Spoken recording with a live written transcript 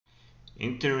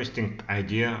interesting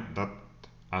idea that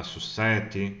a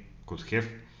society could have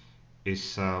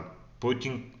is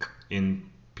putting in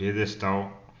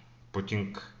pedestal,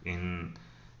 putting in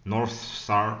North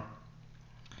Star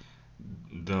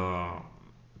the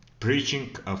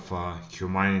preaching of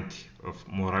humanity, of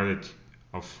morality,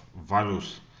 of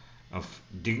values, of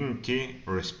dignity,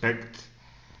 respect,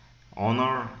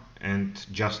 honor, and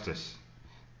justice.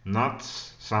 Not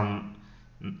some,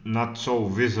 not so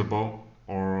visible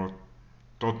or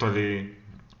totally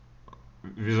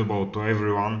visible to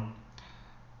everyone,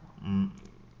 mm,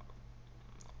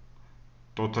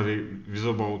 totally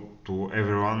visible to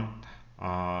everyone.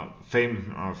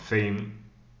 Fame,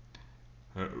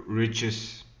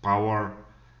 riches, power,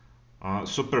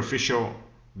 superficial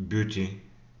beauty,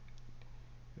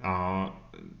 uh,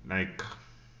 like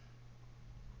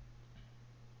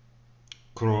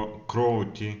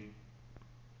cruelty,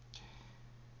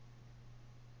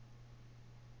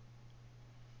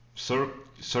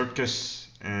 circus,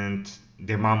 and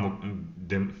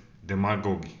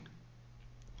demagogy,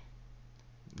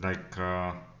 like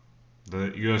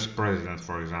the US president,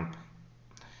 for example.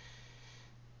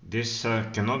 This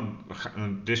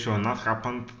will not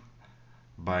happen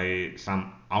by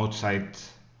some outside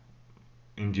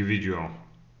individual.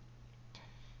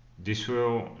 This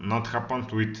will not happen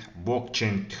with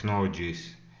blockchain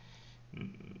technologies,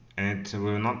 and it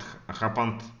will not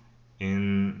happen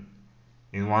in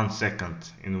 1 second,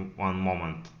 in one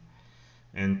moment,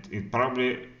 and it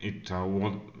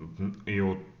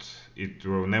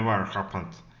will never happen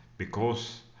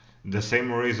because the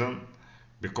same reason,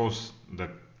 because the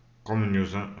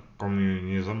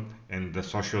communism and the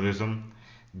socialism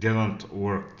didn't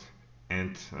work,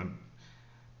 and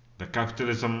the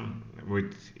capitalism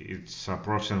with its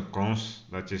pros and cons,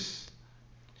 that is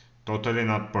totally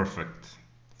not perfect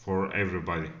for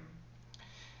everybody.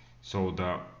 So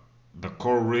the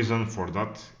core reason for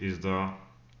that is the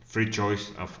free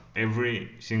choice of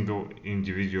every single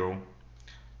individual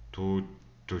to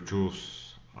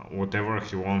choose whatever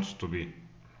he wants to be.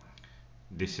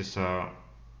 This is a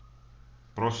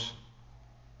pros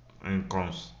and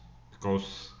cons,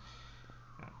 because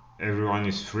everyone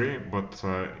is free, but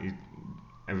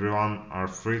everyone are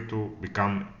free to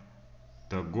become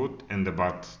the good and the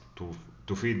bad,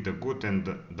 to feed the good and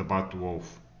the bad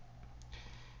wolf.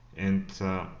 And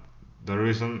the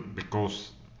reason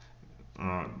because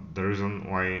the reason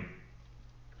why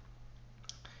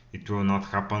it will not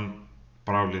happen,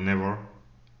 probably never,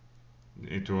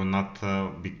 it will not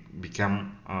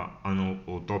become an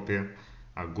utopia,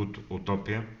 a good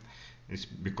utopia, is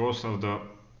because of the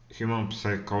human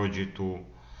psychology to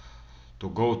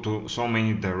go to so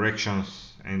many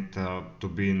directions, and to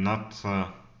be not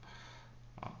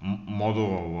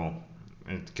modelable.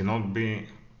 It cannot be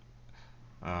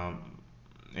uh,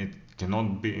 it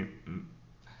cannot be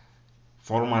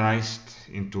formalized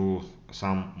into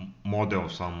some model.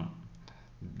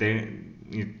 They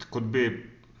it could be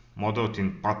modeled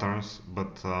in patterns,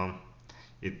 but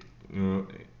it uh,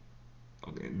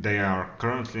 they are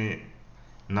currently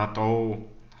not all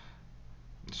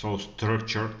so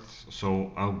structured,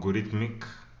 so algorithmic.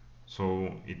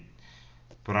 So it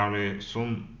probably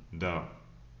soon the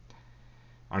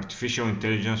artificial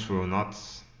intelligence will not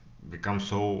become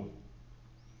so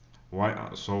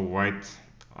wide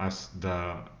as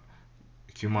the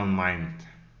human mind.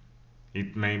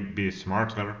 It may be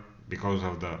smarter because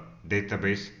of the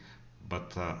database,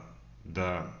 but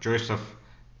the choice of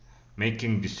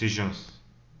making decisions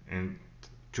and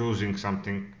choosing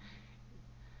something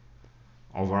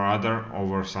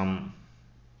over some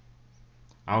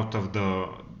out of the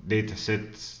data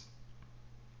sets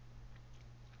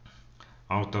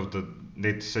out of the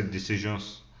dataset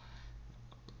decisions,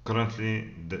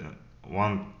 currently the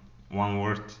one one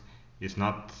word is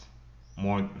not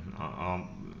more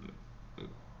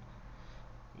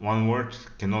one word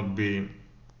cannot be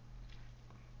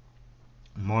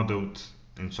modeled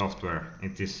in software.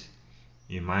 It is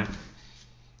ima-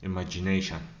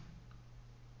 imagination.